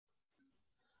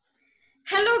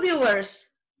Hello viewers,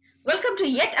 welcome to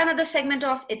yet another segment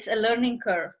of It's a Learning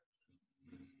Curve.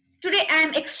 Today I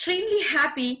am extremely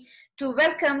happy to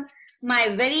welcome my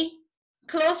very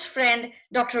close friend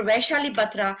Dr. Vaishali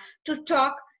Batra to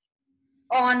talk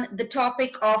on the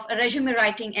topic of resume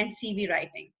writing and CV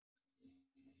writing.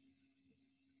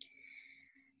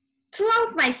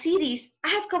 Throughout my series, I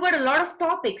have covered a lot of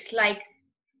topics like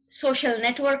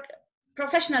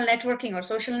professional networking or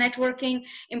social networking,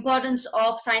 importance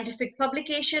of scientific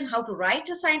publication, how to write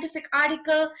a scientific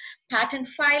article, patent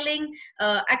filing,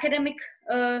 academic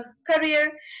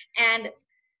career, and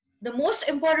the most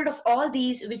important of all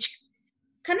these, which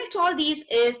connects all these,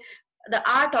 is the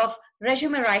art of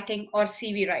resume writing or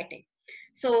CV writing.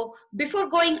 So before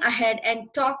going ahead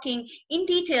and talking in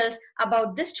details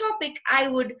about this topic, I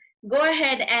would go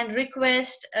ahead and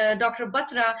request Dr.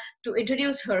 Batra to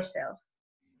introduce herself.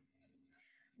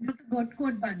 Dr.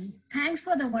 Kotbagi, thanks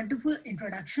for the wonderful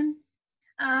introduction.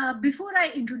 Before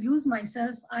I introduce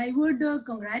myself, I would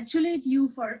congratulate you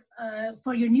for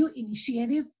your new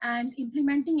initiative and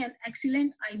implementing an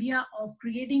excellent idea of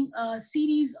creating a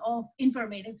series of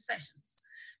informative sessions.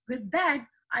 With that,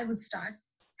 I would start.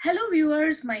 Hello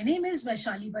viewers, my name is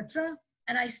Vaishali Batra,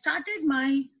 and I started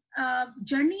my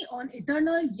journey on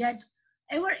eternal yet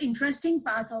ever interesting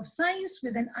path of science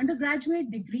with an undergraduate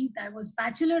degree that was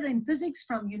Bachelor in Physics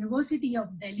from University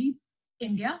of Delhi,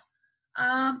 India.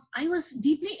 I was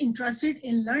deeply interested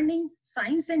in learning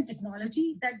science and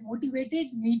technology that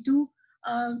motivated me to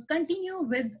continue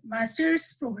with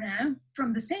master's program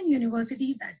from the same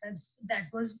university that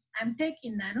was MTech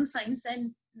in nanoscience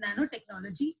and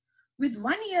nanotechnology with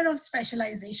 1 year of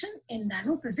specialization in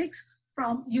nanophysics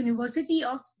from University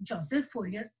of Joseph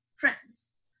Fourier, France.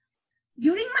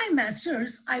 During my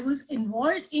master's, I was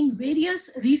involved in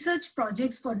various research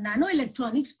projects for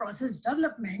nanoelectronics process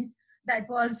development that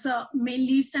was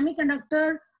mainly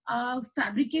semiconductor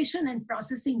fabrication and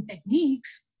processing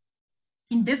techniques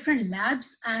in different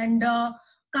labs and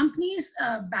companies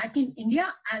back in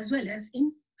India as well as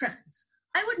in France.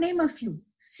 I would name a few.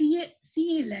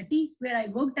 CA Leti, where I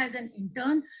worked as an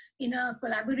intern in a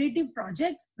collaborative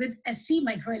project with ST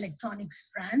Microelectronics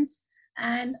France.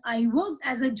 And I worked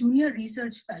as a junior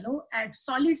research fellow at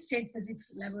Solid State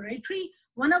Physics Laboratory,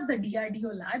 one of the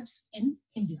DRDO labs in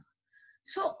India.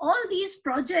 So all these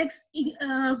projects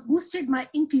boosted my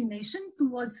inclination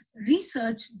towards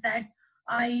research that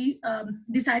I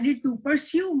decided to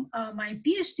pursue my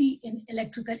PhD in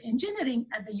electrical engineering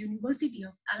at the University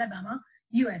of Alabama,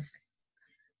 USA.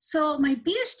 So my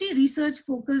PhD research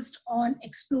focused on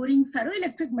exploring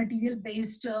ferroelectric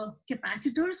material-based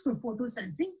capacitors for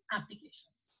photosensing applications.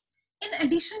 In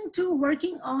addition to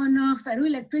working on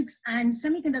ferroelectrics and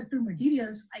semiconductor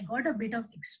materials, I got a bit of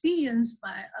experience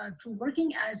through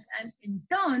working as an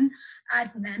intern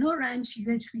at Nano Ranch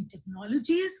UHV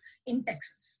Technologies in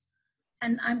Texas.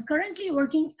 And I'm currently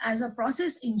working as a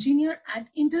process engineer at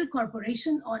Intel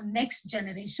Corporation on next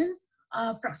generation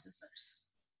processors.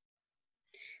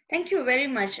 Thank you very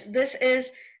much. This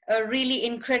is a really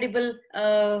incredible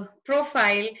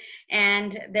profile,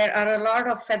 and there are a lot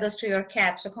of feathers to your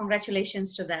cap, so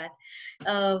congratulations to that.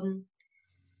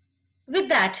 With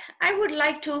that, I would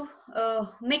like to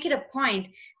make it a point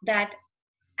that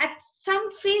at some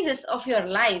phases of your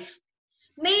life,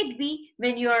 may it be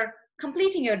when you're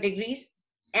completing your degrees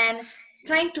and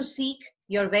trying to seek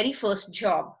your very first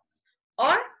job,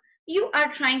 or you are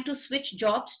trying to switch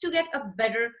jobs to get a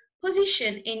better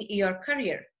position in your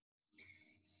career.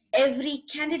 Every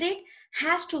candidate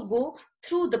has to go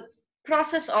through the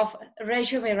process of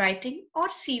resume writing or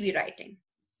CV writing.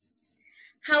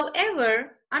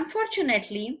 However,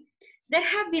 unfortunately, there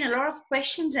have been a lot of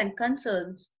questions and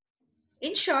concerns.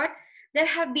 In short, there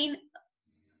have been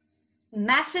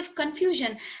massive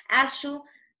confusion as to,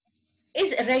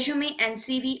 is resume and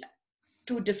CV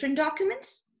two different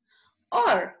documents,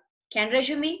 or can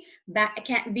resume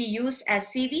can be used as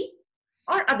CV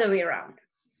or other way around?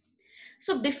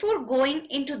 So before going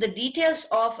into the details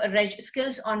of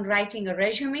skills on writing a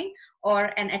resume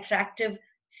or an attractive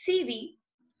CV,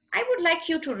 I would like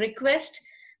you to request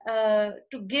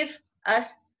to give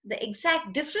us the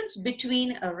exact difference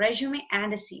between a resume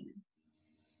and a CV.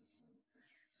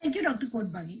 Thank you, Dr.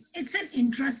 Kotbagi. It's an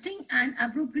interesting and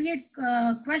appropriate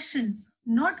question,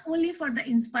 not only for the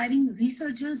inspiring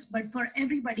researchers, but for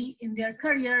everybody in their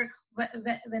career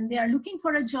when they are looking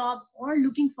for a job or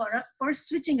looking for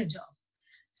switching a job.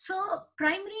 So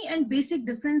primary and basic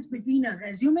difference between a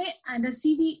resume and a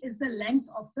CV is the length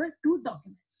of the two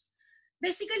documents.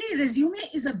 Basically, resume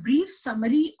is a brief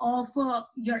summary of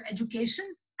your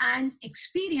education and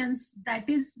experience that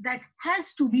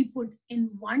has to be put in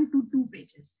 1 to 2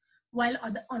 pages. while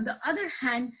on the other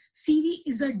hand, CV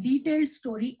is a detailed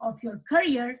story of your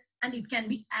career, and it can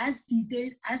be as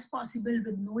detailed as possible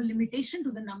with no limitation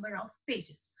to the number of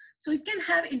pages. So it can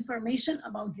have information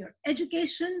about your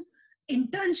education,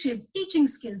 internship, teaching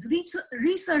skills,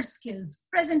 research skills,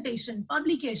 presentation,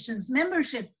 publications,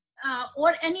 membership,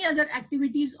 or any other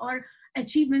activities or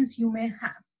achievements you may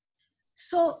have.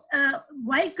 So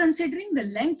while considering the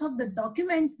length of the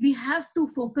document, we have to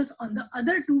focus on the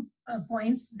other two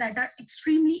points that are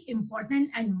extremely important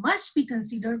and must be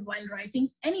considered while writing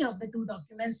any of the two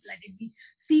documents, let it be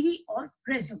CV or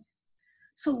resume.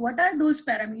 So what are those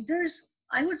parameters?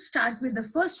 I would start with the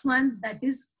first one, that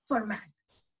is format.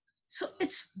 So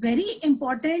it's very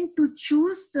important to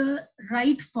choose the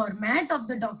right format of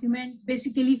the document,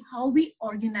 basically how we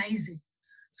organize it.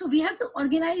 So we have to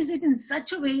organize it in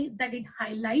such a way that it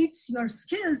highlights your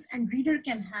skills and reader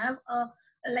can have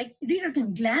reader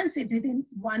can glance at it in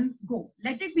one go.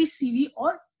 Let it be CV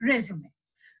or resume.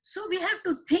 So we have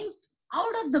to think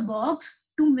out of the box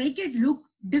to make it look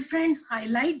different,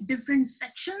 highlight different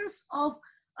sections of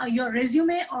your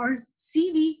resume or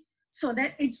CV so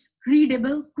that it's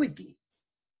readable quickly.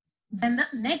 Then the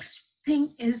next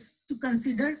thing is to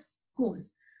consider goal.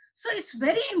 So it's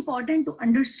very important to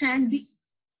understand the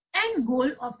end goal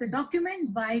of the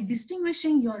document by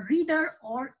distinguishing your reader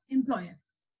or employer.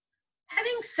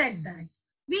 Having said that,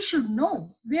 we should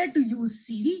know where to use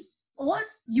CV or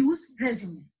use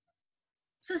resume.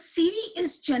 So CV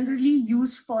is generally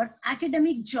used for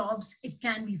academic jobs. It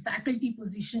can be faculty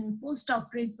position,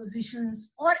 postdoctorate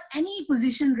positions, or any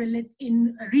position related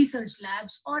in research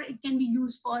labs, or it can be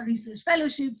used for research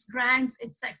fellowships, grants,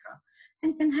 etc.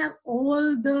 And can have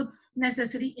all the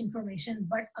necessary information,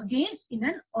 but again in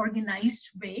an organized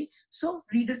way, so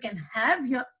reader can have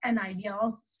an idea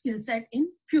of skill set in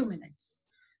few minutes.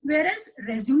 Whereas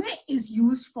resume is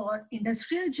used for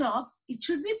industrial job, it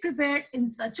should be prepared in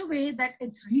such a way that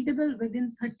it's readable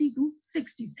within 30 to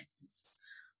 60 seconds.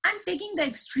 I'm taking the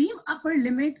extreme upper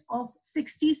limit of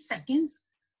 60 seconds.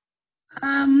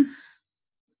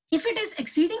 If it is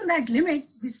exceeding that limit,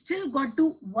 we still got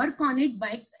to work on it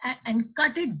and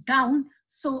cut it down.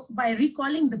 So by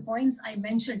recalling the points I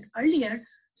mentioned earlier,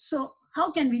 so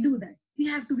how can we do that? We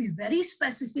have to be very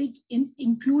specific in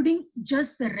including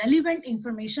just the relevant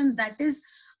information that is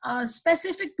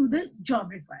specific to the job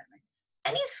requirement.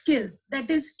 Any skill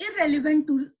that is irrelevant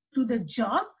to the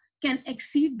job can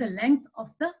exceed the length of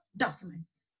the document.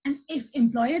 And if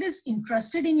employer is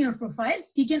interested in your profile,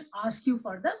 he can ask you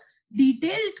for the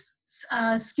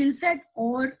detailed skill set,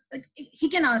 or he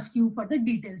can ask you for the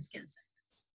detailed skill set.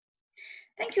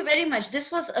 Thank you very much. This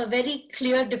was a very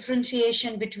clear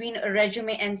differentiation between a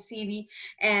resume and CV,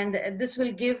 and this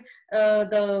will give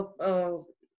the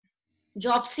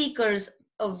job seekers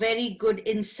a very good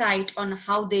insight on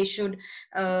how they should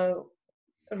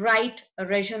write a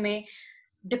resume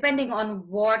depending on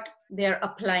what they're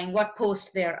applying, what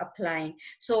post they're applying.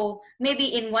 So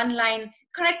maybe in one line,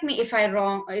 correct me if I'm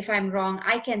wrong,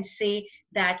 I can say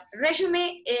that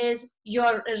resume is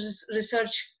your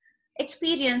research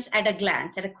experience at a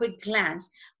glance, at a quick glance,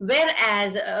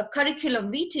 whereas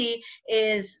curriculum vitae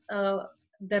is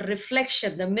the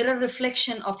reflection, the mirror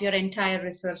reflection of your entire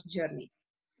research journey.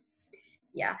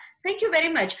 Yeah, thank you very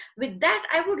much. With that,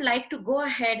 I would like to go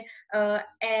ahead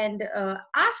and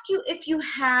ask you if you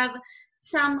have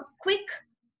some quick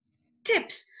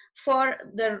tips for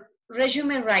the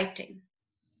resume writing.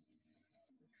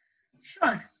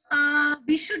 Sure.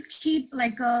 We should keep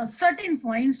like certain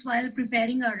points while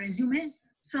preparing a resume.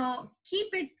 So keep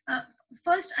it,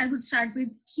 first I would start with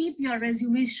keep your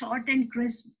resume short and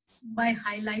crisp by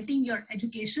highlighting your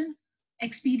education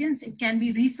experience. It can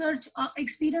be research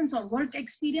experience or work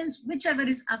experience, whichever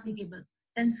is applicable.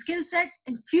 Then skill set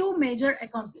and few major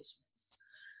accomplishments.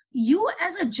 You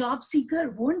as a job seeker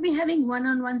won't be having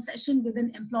one-on-one session with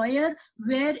an employer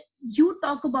where you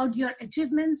talk about your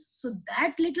achievements. So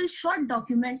that little short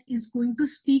document is going to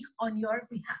speak on your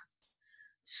behalf.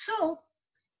 So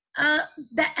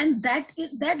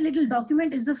that little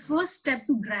document is the first step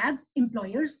to grab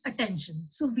employers' attention.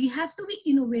 So we have to be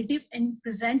innovative in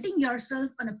presenting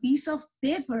yourself on a piece of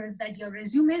paper that your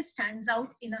resume stands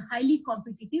out in a highly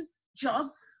competitive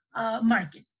job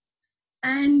market.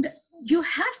 And you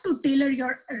have to tailor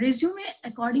your resume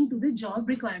according to the job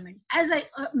requirement. As I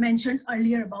mentioned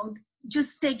earlier about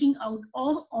just taking out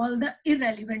all the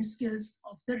irrelevant skills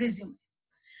of the resume.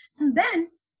 And then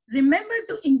remember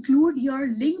to include your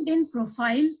LinkedIn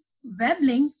profile web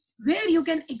link where you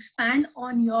can expand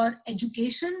on your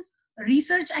education,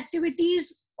 research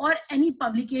activities, or any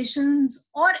publications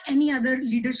or any other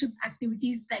leadership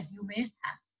activities that you may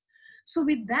have. So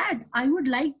with that, I would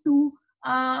like to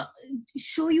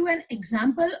show you an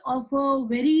example of a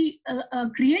very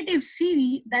creative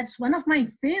CV. That's one of my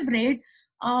favorite,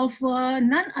 of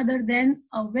none other than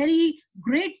a very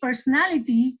great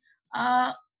personality.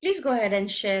 Please go ahead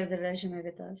and share the resume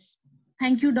with us.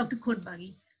 Thank you, Dr.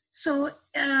 Kotbagi. So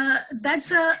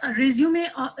that's a resume,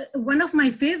 one of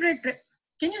my favorite.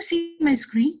 Can you see my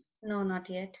screen? No, not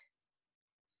yet.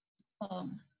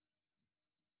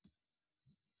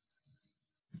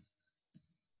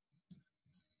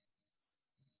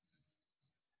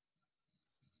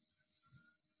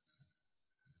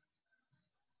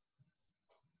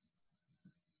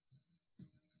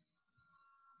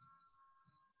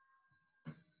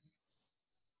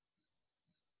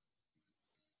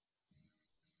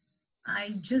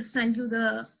 I just sent you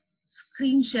the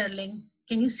screen share link.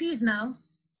 Can you see it now?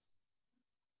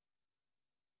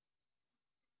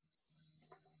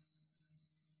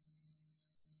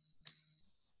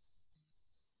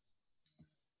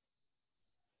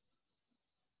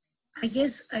 I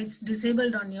guess it's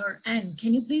disabled on your end.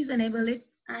 Can you please enable it?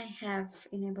 I have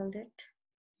enabled it.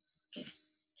 Okay.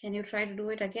 Can you try to do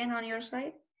it again on your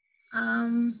side?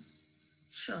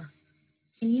 Sure.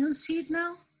 Can you see it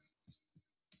now?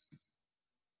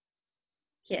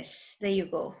 Yes, there you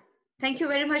go. Thank you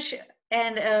very much.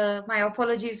 And my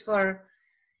apologies for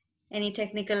any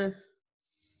technical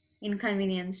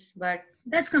inconvenience, but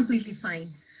that's completely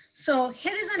fine. So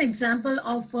here is an example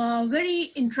of a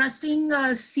very interesting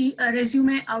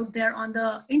resume out there on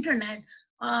the internet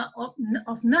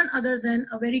of none other than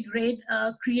a very great,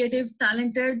 creative,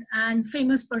 talented, and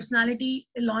famous personality,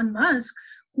 Elon Musk.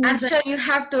 I'm sure you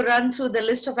have to run through the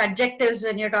list of adjectives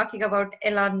when you're talking about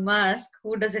Elon Musk.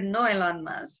 Who doesn't know Elon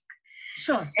Musk?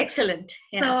 Sure. Excellent.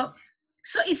 Yeah.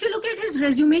 So if you look at his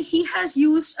resume, he has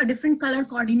used a different color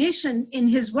coordination in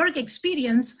his work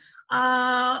experience,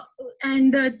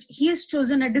 and he has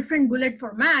chosen a different bullet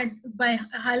format by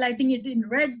highlighting it in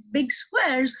red big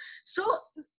squares. So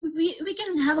we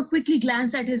can have a quickly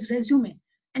glance at his resume.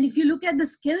 And if you look at the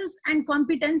skills and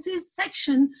competencies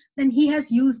section, then he has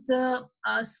used the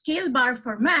scale bar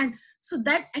format. So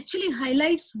that actually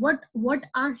highlights what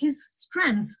are his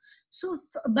strengths. So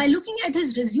by looking at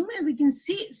his resume, we can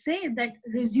say that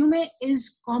resume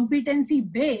is competency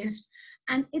based,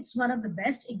 and it's one of the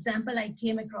best example I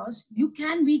came across. You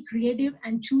can be creative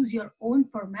and choose your own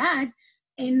format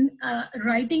in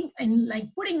writing and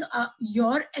like putting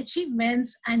your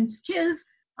achievements and skills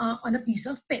on a piece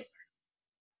of paper.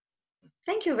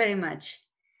 Thank you very much.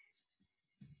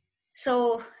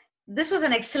 So this was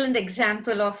an excellent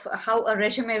example of how a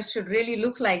resume should really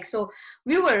look like. So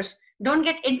viewers, don't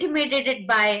get intimidated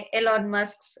by Elon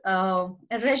Musk's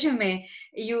resume.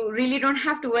 You really don't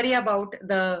have to worry about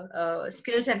the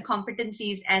skills and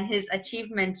competencies and his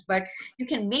achievements, but you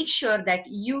can make sure that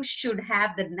you should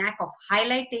have the knack of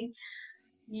highlighting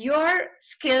your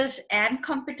skills and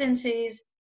competencies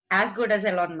as good as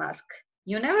Elon Musk.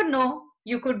 You never know,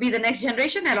 you could be the next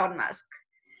generation Elon Musk.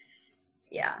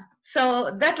 Yeah,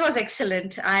 so that was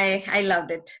excellent. I loved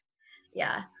it.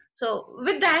 Yeah, so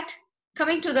with that,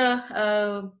 coming to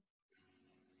the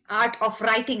art of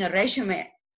writing a resume,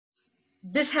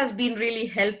 this has been really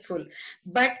helpful.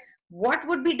 But what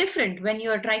would be different when you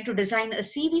are trying to design a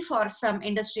CV for some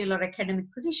industrial or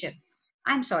academic position?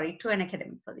 I'm sorry, to an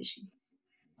academic position.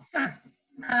 Sure.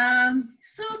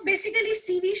 So basically,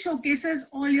 CV showcases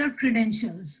all your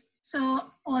credentials.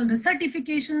 So all the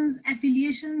certifications,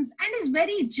 affiliations, and is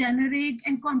very generic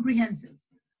and comprehensive.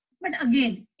 But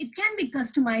again, it can be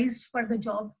customized for the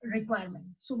job requirement.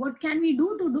 So what can we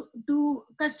do to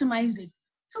customize it?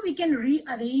 So we can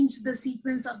rearrange the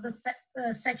sequence of the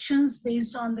sections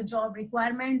based on the job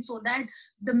requirement so that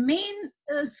the main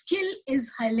skill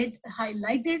is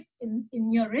highlighted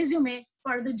in your resume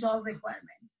for the job requirement.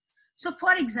 So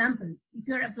for example, if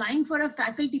you're applying for a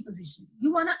faculty position,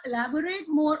 you want to elaborate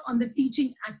more on the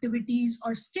teaching activities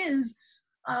or skills.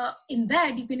 In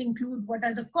that, you can include what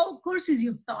are the courses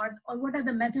you've taught, or what are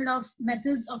the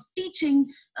methods of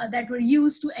teaching that were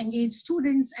used to engage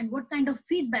students, and what kind of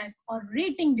feedback or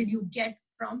rating did you get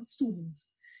from students.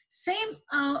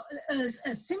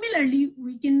 Similarly,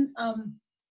 we can,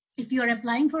 if you're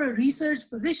applying for a research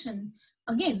position,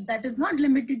 again, that is not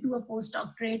limited to a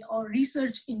postdoctorate or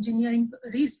research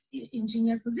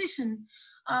engineer position.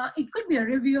 It could be a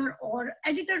reviewer or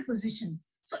editor position.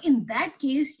 So in that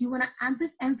case, you want to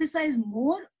emphasize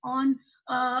more on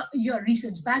your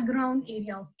research background,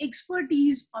 area of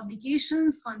expertise,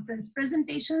 publications, conference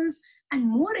presentations, and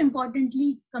more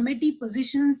importantly, committee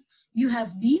positions you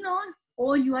have been on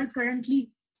or you are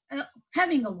currently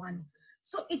having a one.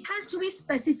 So it has to be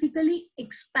specifically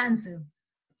expansive.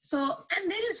 So,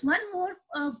 and there is one more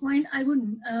point I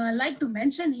would like to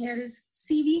mention here is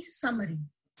CV summary.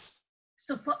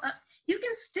 So for you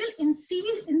can still in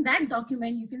CV, in that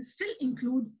document you can still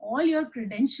include all your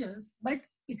credentials, but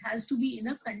it has to be in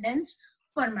a condensed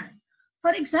format.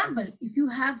 For example, if you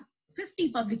have 50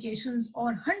 publications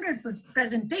or 100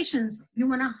 presentations, you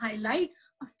want to highlight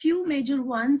a few major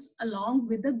ones along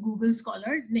with the Google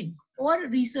Scholar link or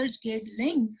ResearchGate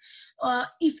link.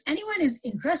 If anyone is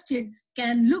interested,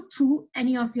 can look through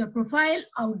any of your profile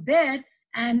out there,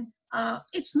 and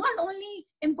it's not only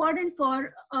important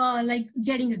for like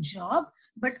getting a job,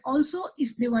 but also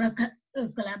if they want to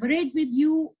collaborate with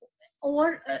you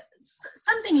or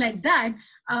something like that,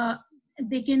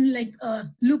 they can like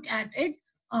look at it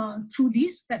through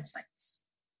these websites.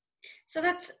 So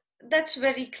that's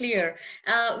very clear.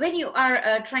 When you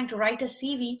are trying to write a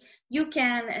CV, you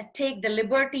can take the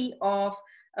liberty of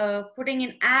putting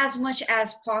in as much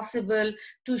as possible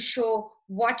to show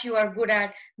what you are good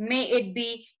at. May it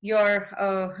be your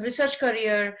research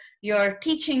career, your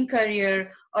teaching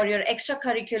career, or your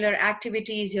extracurricular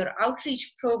activities, your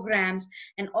outreach programs,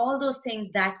 and all those things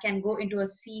that can go into a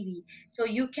CV. So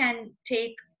you can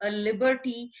take a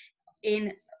liberty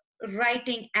in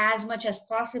writing as much as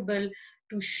possible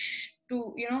to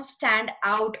stand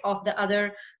out of the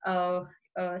uh,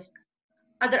 uh,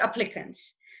 other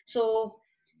applicants. So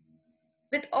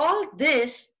with all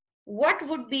this, what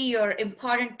would be your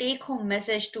important take home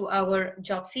message to our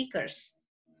job seekers?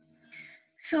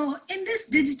 So in this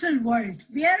digital world,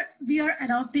 where we are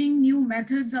adopting new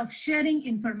methods of sharing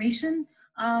information,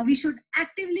 we should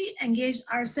actively engage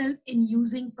ourselves in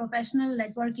using professional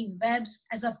networking webs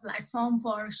as a platform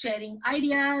for sharing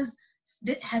ideas,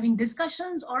 having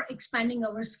discussions, or expanding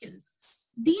our skills.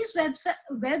 These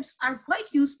webs are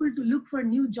quite useful to look for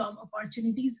new job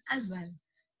opportunities as well.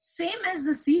 Same as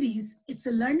the series, it's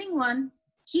a learning one.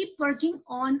 Keep working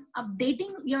on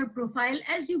updating your profile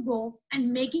as you go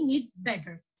and making it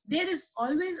better. There is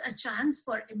always a chance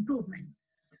for improvement.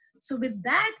 So with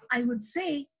that, I would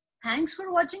say thanks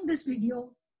for watching this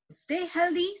video. Stay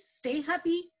healthy, stay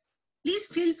happy. Please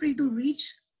feel free to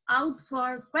reach out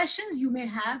for questions you may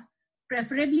have,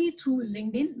 preferably through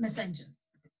LinkedIn Messenger.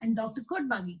 And Dr.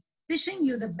 Kotbagi, wishing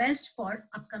you the best for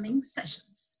upcoming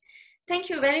sessions. Thank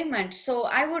you very much. So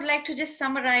I would like to just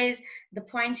summarize the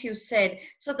points you said.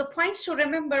 So the points to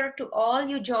remember to all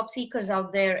you job seekers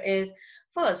out there is,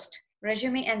 first,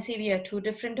 resume and CV are two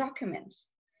different documents.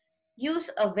 Use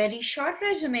a very short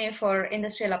resume for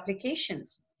industrial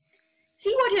applications.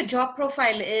 See what your job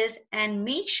profile is and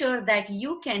make sure that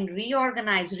you can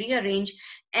reorganize, rearrange,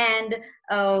 and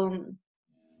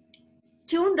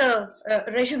tune the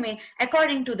resume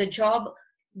according to the job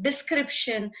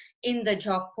description in the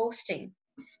job posting.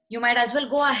 You might as well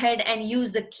go ahead and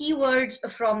use the keywords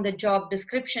from the job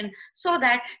description so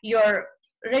that your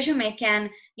resume can,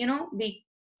 be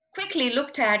quickly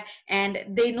looked at and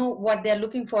they know what they're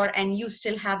looking for, and you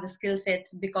still have the skill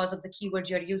sets because of the keywords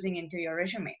you're using into your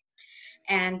resume.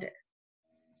 And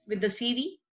with the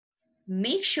CV,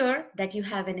 make sure that you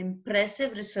have an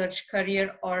impressive research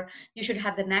career, or you should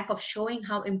have the knack of showing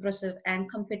how impressive and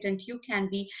competent you can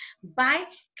be by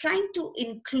trying to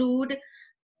include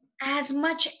as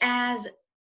much as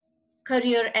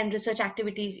career and research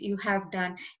activities you have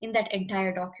done in that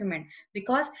entire document,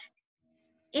 because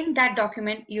in that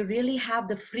document you really have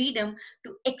the freedom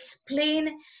to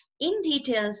explain in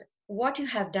details what you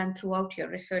have done throughout your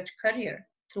research career,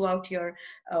 throughout your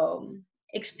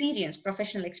experience,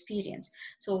 professional experience.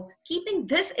 So keeping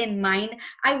this in mind,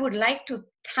 I would like to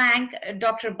thank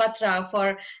Dr. Batra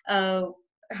for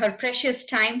her precious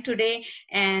time today,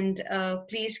 and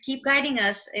please keep guiding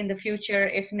us in the future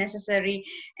if necessary.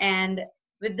 And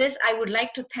with this, I would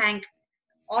like to thank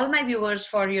all my viewers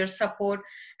for your support,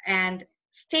 and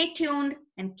stay tuned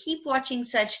and keep watching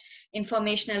such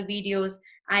informational videos.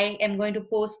 I am going to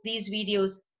post these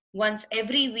videos once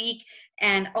every week,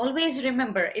 and always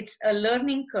remember, it's a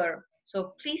learning curve.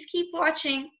 So please keep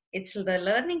watching. It's the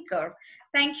learning curve.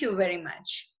 Thank you very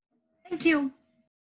much. Thank you.